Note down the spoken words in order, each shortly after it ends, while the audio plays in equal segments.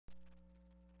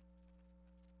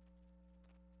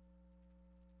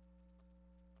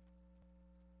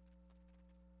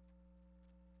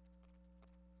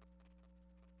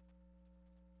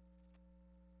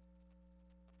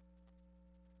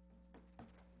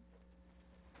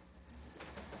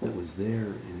that was there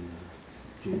in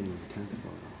January 10th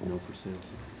photo, no for sale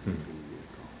sign.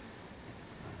 Vehicle.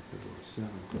 February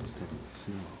 7th, it was covered with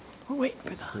snow. We're waiting for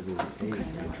the... February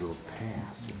 8th, I drove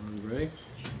past, You ready? and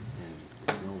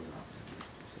the snow was out.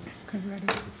 Okay, ready?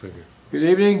 Figure. Good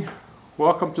evening.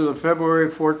 Welcome to the February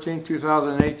 14,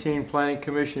 2018 Planning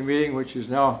Commission meeting, which is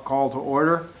now called to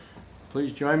order.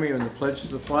 Please join me in the pledge to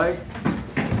the flag.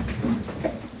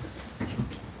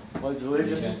 Pledge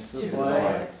allegiance to the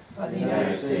flag of the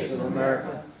United States of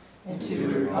America and to the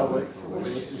republic for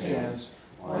which it stands,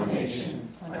 one nation,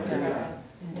 under God,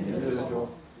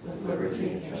 indivisible, with liberty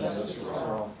and justice for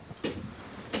all.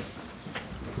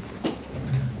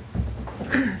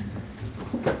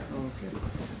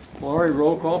 Lori,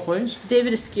 roll call, please.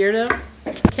 David Esquerdo,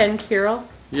 Ken Carroll,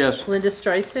 Yes. Linda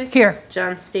Streisig. Here.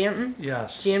 John Stanton,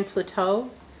 Yes. Jan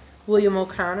Plateau, William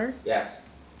O'Connor, Yes.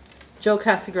 Joe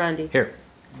Casagrande. Here.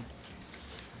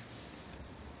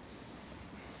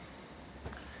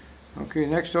 Okay,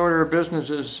 next order of business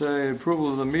is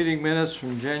approval of the meeting minutes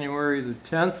from January the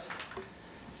 10th.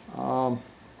 Are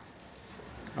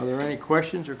there any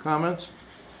questions or comments?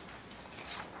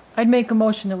 I'd make a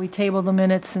motion that we table the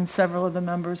minutes since several of the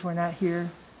members were not here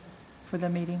for the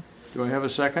meeting. Do I have a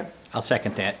second? I'll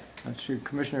second that. That's you,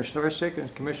 Commissioner Starsik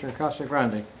and Commissioner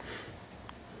Casagrande.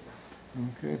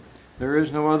 Okay, there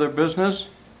is no other business?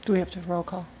 Do we have to roll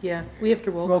call? Yeah, we have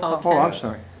to roll Roll call. call. Oh, Ken. I'm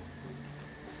sorry.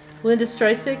 Linda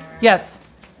Streisig, Yes.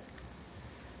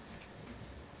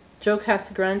 Joe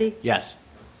Casagrande, Yes.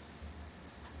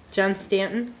 John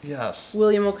Stanton, Yes.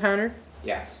 William O'Connor,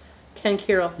 Yes. Ken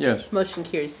Carroll. Yes. Motion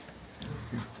carries.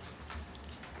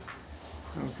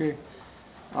 Okay.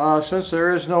 Since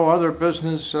there is no other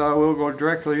business, we'll go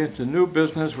directly into new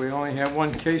business. We only have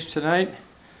one case tonight,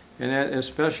 and that is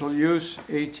special use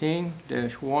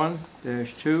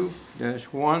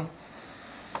 18-1-2-1.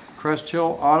 Crest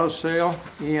Hill Auto Sale,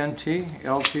 ENT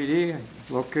Ltd.,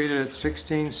 located at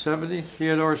 1670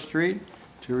 Theodore Street,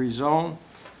 to rezone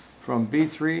from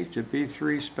B3 to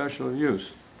B3 special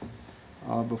use.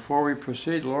 Before we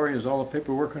proceed, Lori, is all the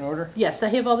paperwork in order? Yes, I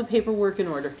have all the paperwork in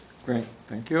order. Great,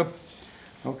 thank you.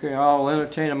 Okay, I'll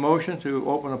entertain a motion to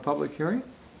open a public hearing.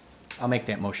 I'll make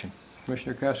that motion.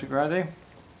 Commissioner Casagrande,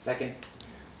 Second.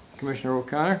 Commissioner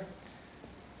O'Connor.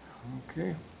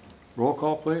 Okay, roll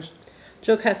call, please.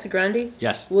 Joe Casagrande,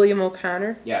 Yes. William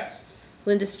O'Connor, Yes.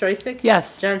 Linda Streisig.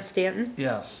 Yes. John Stanton,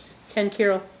 Yes. Ken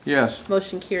Carroll. Yes.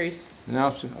 Motion carries. Now,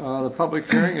 the public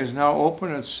hearing is now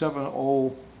open at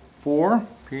 7:04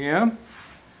 p.m.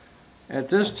 At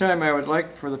this time, I would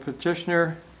like for the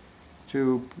petitioner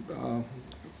to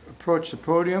approach the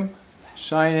podium,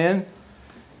 sign in,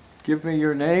 give me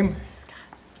your name. Scott,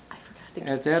 I forgot to.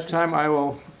 At that time, I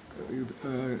will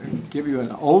give you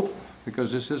an oath,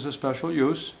 because this is a special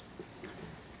use.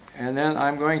 And then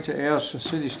I'm going to ask the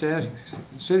city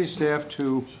staff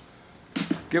to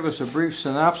give us a brief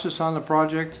synopsis on the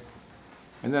project,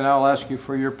 and then I'll ask you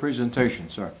for your presentation,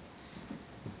 sir.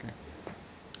 Okay.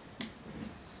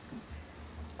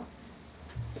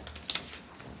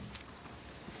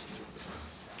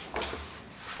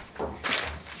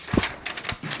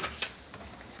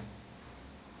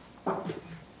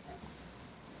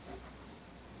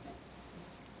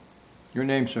 Your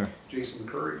name, sir? Jason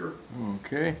Courier.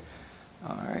 Okay,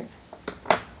 all right.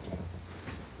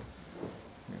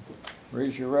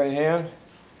 Raise your right hand.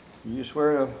 You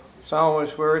solemnly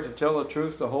swear to tell the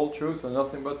truth, the whole truth, and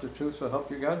nothing but the truth, so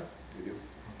help you God? I do.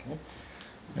 Okay.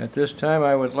 At this time,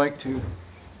 I would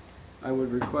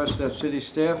request that city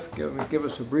staff give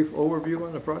us a brief overview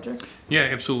on the project. Yeah,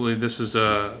 absolutely. This is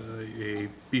a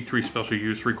B3 special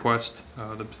use request.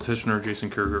 The petitioner, Jason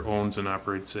Kruger, owns and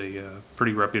operates a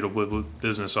pretty reputable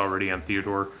business already on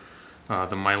Theodore,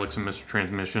 the Milex and Mr.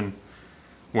 Transmission.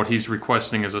 What he's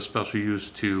requesting is a special use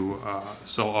to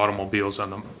sell automobiles on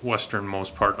the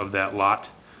westernmost part of that lot.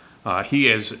 He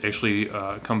has actually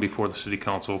come before the city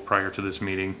council prior to this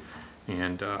meeting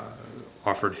and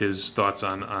offered his thoughts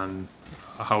on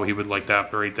how he would like to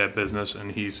operate that business,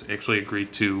 and he's actually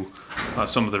agreed to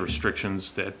some of the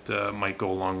restrictions that might go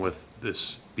along with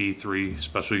this B3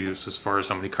 special use as far as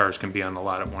how many cars can be on the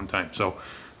lot at one time. So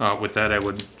with that, I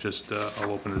would just,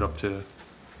 I'll open it up to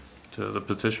the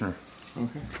petitioner.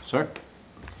 Okay, sir?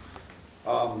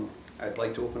 I'd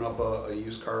like to open up a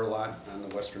used car lot on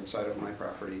the western side of my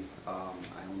property. I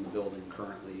own the building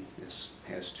currently. It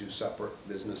has two separate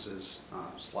businesses,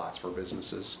 slots for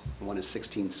businesses. One is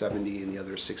 1670 and the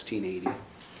other is 1680.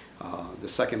 The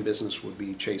second business would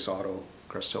be Chase Auto,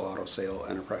 Crest Hill Auto Sale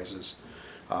Enterprises,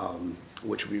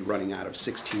 which would be running out of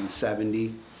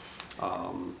 1670.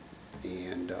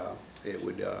 And it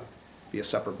would be a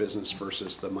separate business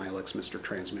versus the Milex Mr.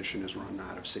 Transmission is run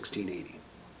out of 1680.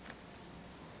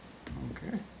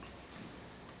 Okay.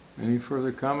 Any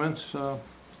further comments?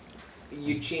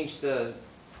 You changed the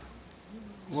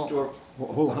Well, store,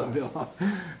 Hold on, Bill.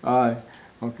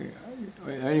 Okay.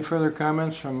 Any further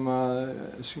comments from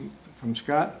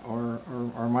Scott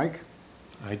or Mike?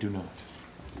 I do not.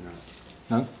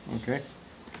 None? Okay.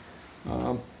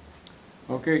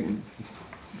 Okay.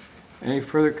 Any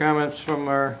further comments from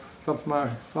our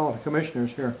fellow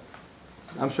commissioners here?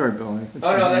 I'm sorry, Bill.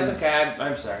 oh no, that's okay,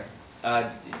 I'm sorry.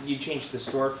 You changed the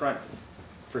storefront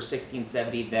for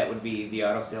 1670, that would be the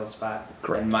auto sales spot?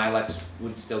 Correct. And Milex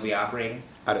would still be operating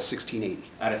Out of 1680.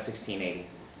 out of 1680?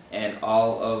 And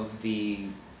all of the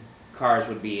cars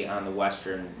would be on the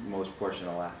westernmost portion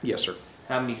of the lot? Yes, sir.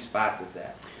 How many spots is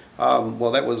that?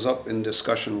 Well, that was up in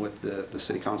discussion with the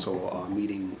city council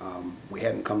meeting. We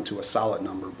hadn't come to a solid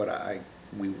number, but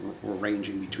we were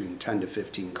ranging between 10 to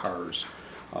 15 cars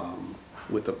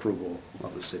with approval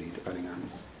of the city, depending on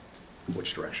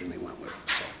which direction they went with,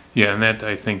 so. Yeah, and that,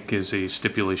 I think, is a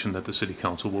stipulation that the city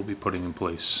council will be putting in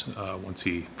place once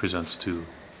he presents to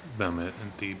them at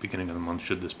the beginning of the month,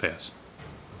 should this pass.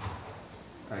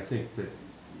 I think that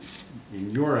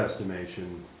in your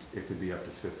estimation, it could be up to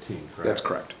 15, correct? That's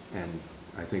correct. And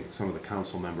I think some of the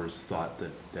council members thought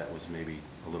that that was maybe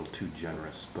a little too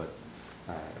generous, but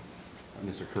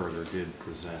Mr. Kurger did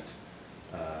present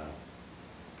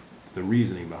the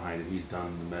reasoning behind it. He's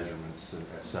done the measurements,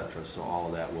 et cetera, so all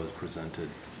of that was presented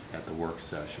at the work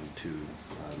session to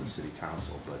the city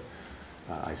council.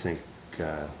 But I think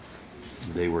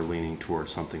they were leaning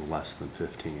towards something less than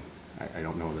 15. I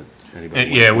don't know that anybody.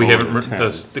 Yeah, we went haven't, lower than 10,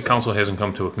 the so- council hasn't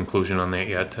come to a conclusion on that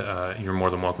yet. You're more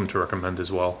than welcome to recommend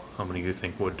as well. How many you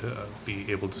think would be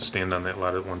able to stand on that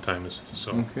lot at one time,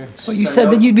 so. Okay. it's- Well, you So said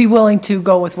no- that you'd be willing to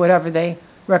go with whatever they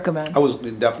recommend. I was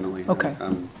definitely. Okay.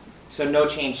 So no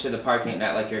change to the parking,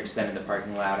 not like you're extending the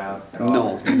parking lot out at all?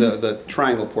 No, the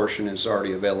triangle portion is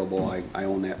already available. I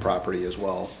own that property as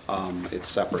well. It's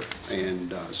separate,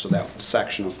 and so that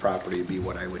section of property would be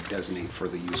what I would designate for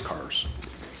the used cars.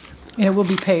 And it will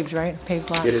be paved, right? Paved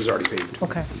lot? It is already paved.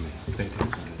 Okay.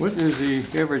 What is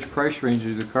the average price range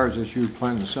of the cars that you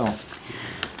plan to sell?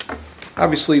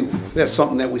 Obviously, that's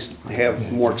something that we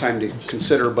have more time to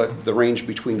consider, but the range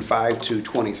between 5 to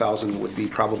 20,000 would be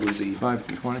probably the, 5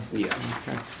 to 20? yeah.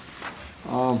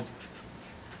 Okay.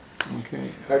 Okay.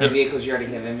 Are the vehicles you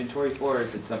already have inventory for, or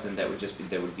is it something that would just be,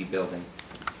 that would be building?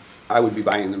 I would be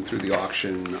buying them through the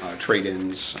auction,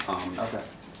 trade-ins, Okay.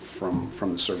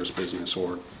 from the service business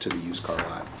or to the used car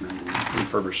lot, and then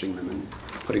refurbishing them and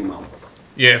putting them out.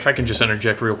 Yeah, if I can just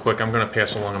interject real quick, I'm gonna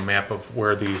pass along a map of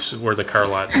where the car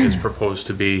lot is proposed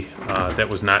to be. That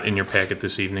was not in your packet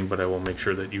this evening, but I will make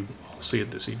sure that you all see it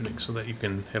this evening so that you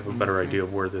can have a better idea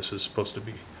of where this is supposed to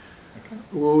be.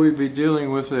 Will we be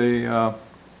dealing with a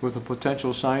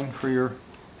potential sign for your?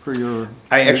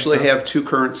 I actually have 2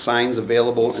 current signs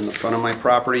available in the front of my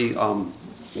property.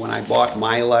 When I bought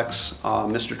Milex,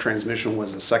 Mr. Transmission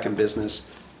was the second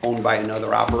business owned by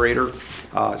another operator.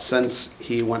 Since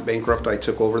he went bankrupt, I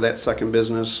took over that second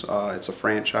business. It's a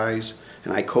franchise,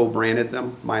 and I co-branded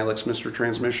them, Milex Mr.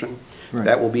 Transmission. Right.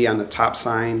 That will be on the top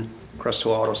sign. Crest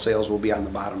Auto Sales will be on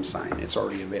the bottom sign. It's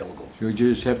already available. You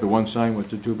just have the one sign with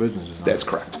the 2 businesses on it? That's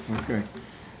correct. Okay.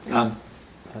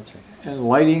 And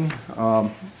lighting,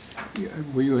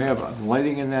 will you have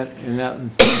lighting in that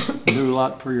new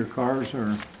lot for your cars,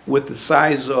 or? With the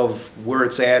size of where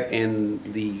it's at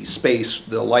in the space,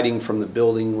 the lighting from the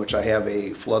building, which I have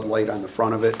a floodlight on the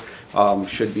front of it,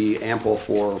 should be ample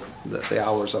for the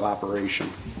hours of operation.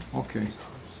 Okay,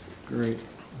 great.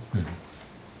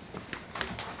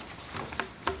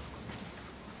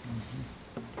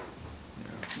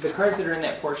 The cars that are in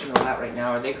that portion of the lot right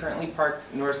now, are they currently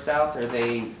parked north-south, or are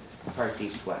they parked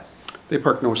east-west? They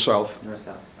park north-south.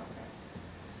 North-south,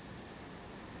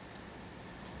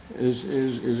 okay.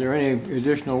 Is there any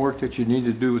additional work that you need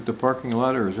to do with the parking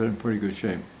lot, or is it in pretty good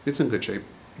shape? It's in good shape.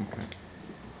 Okay.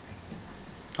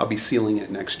 I'll be sealing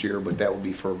it next year, but that will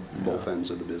be for both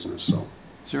ends of the business, so.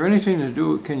 Is there anything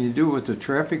can you do with the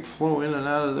traffic flow in and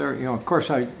out of there? You know, of course,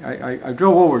 I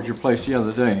drove over at your place the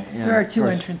other day. and There are of 2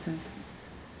 course- entrances.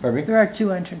 Pardon me? There are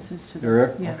 2 entrances to the. There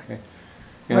are? Yeah. Okay.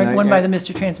 And One by I- the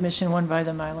Mr. Transmission, one by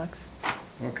the Milex.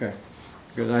 Okay.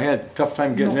 Because I had a tough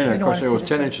time getting No, in. we Of don't course, wanna there was see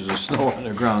 10 this inches of snow on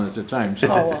the ground at the time, so.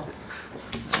 Oh, well.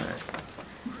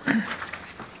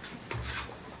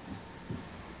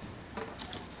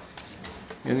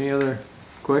 Any other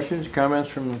questions, comments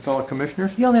from the fellow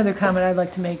commissioners? The only other comment I'd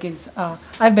like to make is,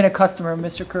 I've been a customer of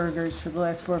Mr. Kurger's for the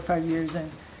last 4 or 5 years,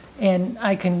 and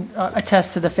I can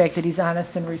attest to the fact that he's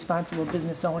honest and responsible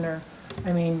business owner.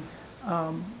 I mean,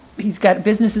 he's got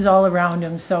businesses all around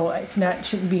him, so it's not,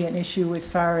 shouldn't be an issue as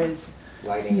far as,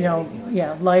 you know,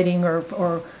 yeah, lighting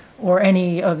or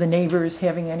any of the neighbors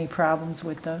having any problems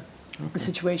with the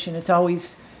situation. It's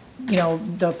always, you know,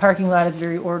 the parking lot is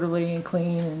very orderly and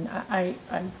clean, and I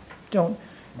don't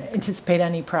anticipate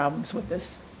any problems with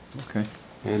this. Okay.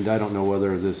 And I don't know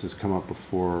whether this has come up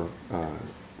before,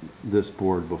 this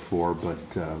board before, but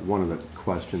one of the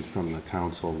questions from the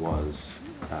council was,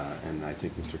 and I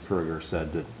think Mr. Kruger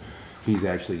said that he's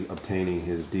actually obtaining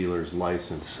his dealer's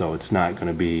license, so it's not going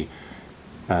to be,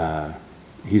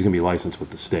 he's going to be licensed with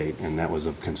the state, and that was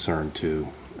of concern to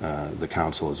the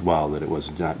council as well, that it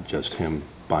was not just him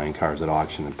buying cars at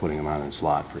auction and putting them on his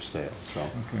lot for sale, so.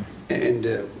 And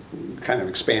kind of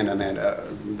expand on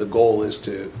that, the goal is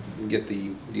to get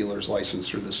the dealer's license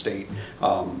through the state.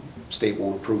 State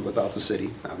won't approve without the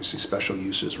city. Obviously, special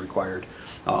use is required.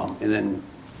 And then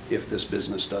if this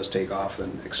business does take off,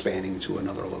 then expanding to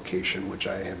another location, which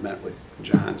I have met with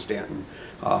John Stanton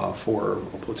for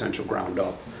a potential ground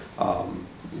up.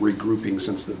 Regrouping,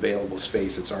 since the available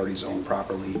space, it's already zoned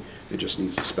properly, it just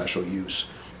needs a special use.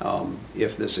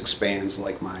 If this expands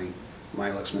like my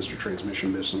Lexminster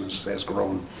transmission business has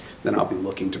grown, then I'll be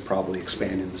looking to probably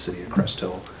expand in the city of Crest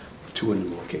Hill to a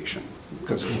new location,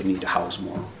 because it would need to house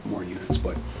more units,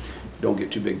 but don't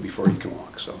get too big before you can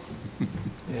walk, so.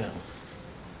 Yeah.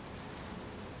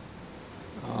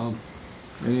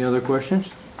 Any other questions?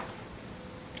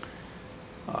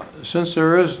 Since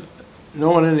there is no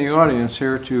one in the audience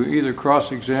here to either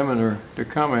cross-examine or to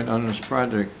comment on this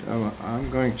project, I'm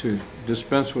going to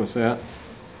dispense with that,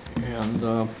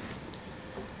 and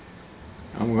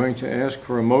I'm going to ask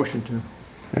for a motion to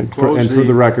And close for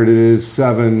the record, it is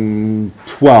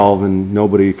 7:12 and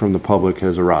nobody from the public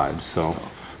has arrived, so.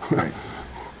 Right.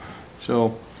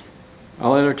 So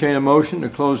I'll entertain a motion to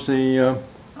close the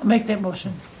I'll make that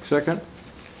motion. second.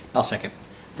 I'll second.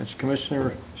 That's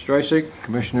Commissioner Streisig,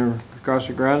 Commissioner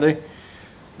Casagrande.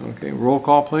 Okay, roll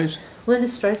call, please. Linda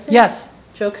Streisig? Yes.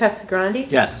 Joe Casagrande?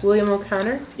 Yes. William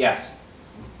O'Connor? Yes.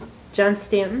 John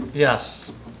Stanton? Yes.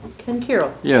 Ken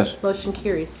Carroll? Yes. Motion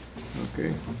carries.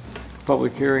 Okay.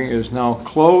 Public hearing is now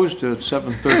closed at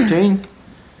 7:13.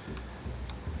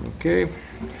 Okay.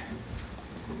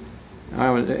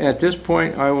 At this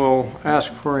point, I will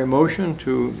ask for a motion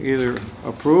to either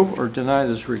approve or deny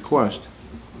this request.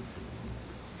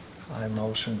 I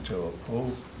motion to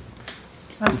approve.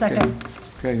 I'll second.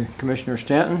 Okay, Commissioner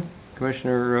Stanton,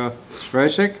 Commissioner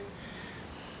Streisig.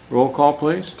 Roll call,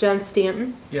 please. John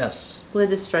Stanton? Yes.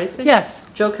 Linda Streisig? Yes.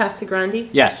 Joe Casagrande?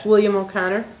 Yes. William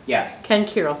O'Connor? Yes. Ken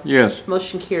Carroll? Yes.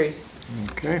 Motion carries.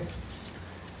 Okay.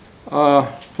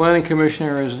 Planning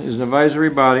Commissioner is an advisory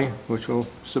body, which will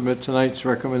submit tonight's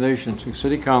recommendation to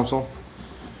City Council,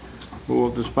 who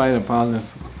will decide upon the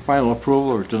final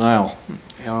approval or denial.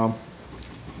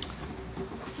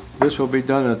 This will be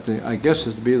done at the, I guess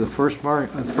it'll be the first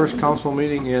council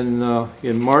meeting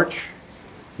in March,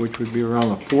 which would be around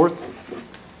the 4th.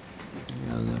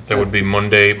 And, That would be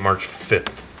Monday, March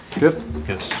 5th. 5th?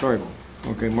 Yes. Sorry.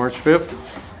 Okay, March 5th.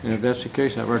 And if that's the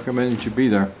case, I recommend that you be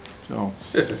there. So,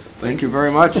 thank you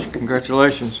very much.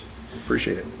 Congratulations.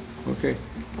 Appreciate it. Okay.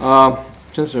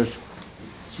 Since there's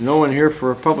no one here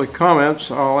for public comments,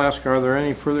 I'll ask, are there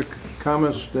any further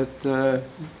comments that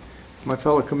my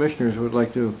fellow commissioners would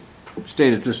like to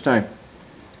state at this time?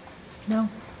 No?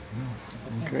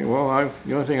 Okay, well,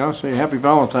 the only thing I'll say, happy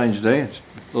Valentine's Day. It's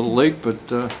a little late, but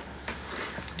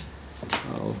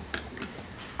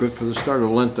good for the start of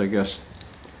Lent, I guess.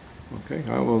 Okay,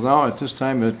 I will now at this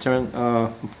time entertain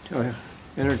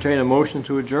a motion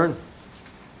to adjourn.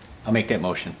 I'll make that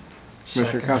motion.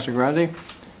 Commissioner Casagrande,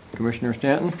 Commissioner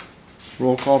Stanton,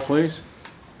 roll call, please.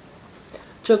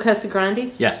 Joe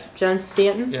Casagrande? Yes. John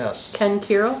Stanton? Yes. Ken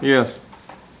Carroll? Yes,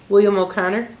 William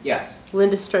O'Connor? Yes.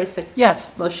 Linda Streisig?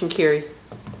 Yes. Motion carries.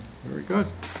 very good.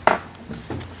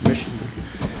 Mission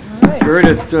All right. adjourned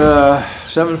at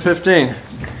 7:15.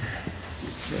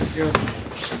 Very good.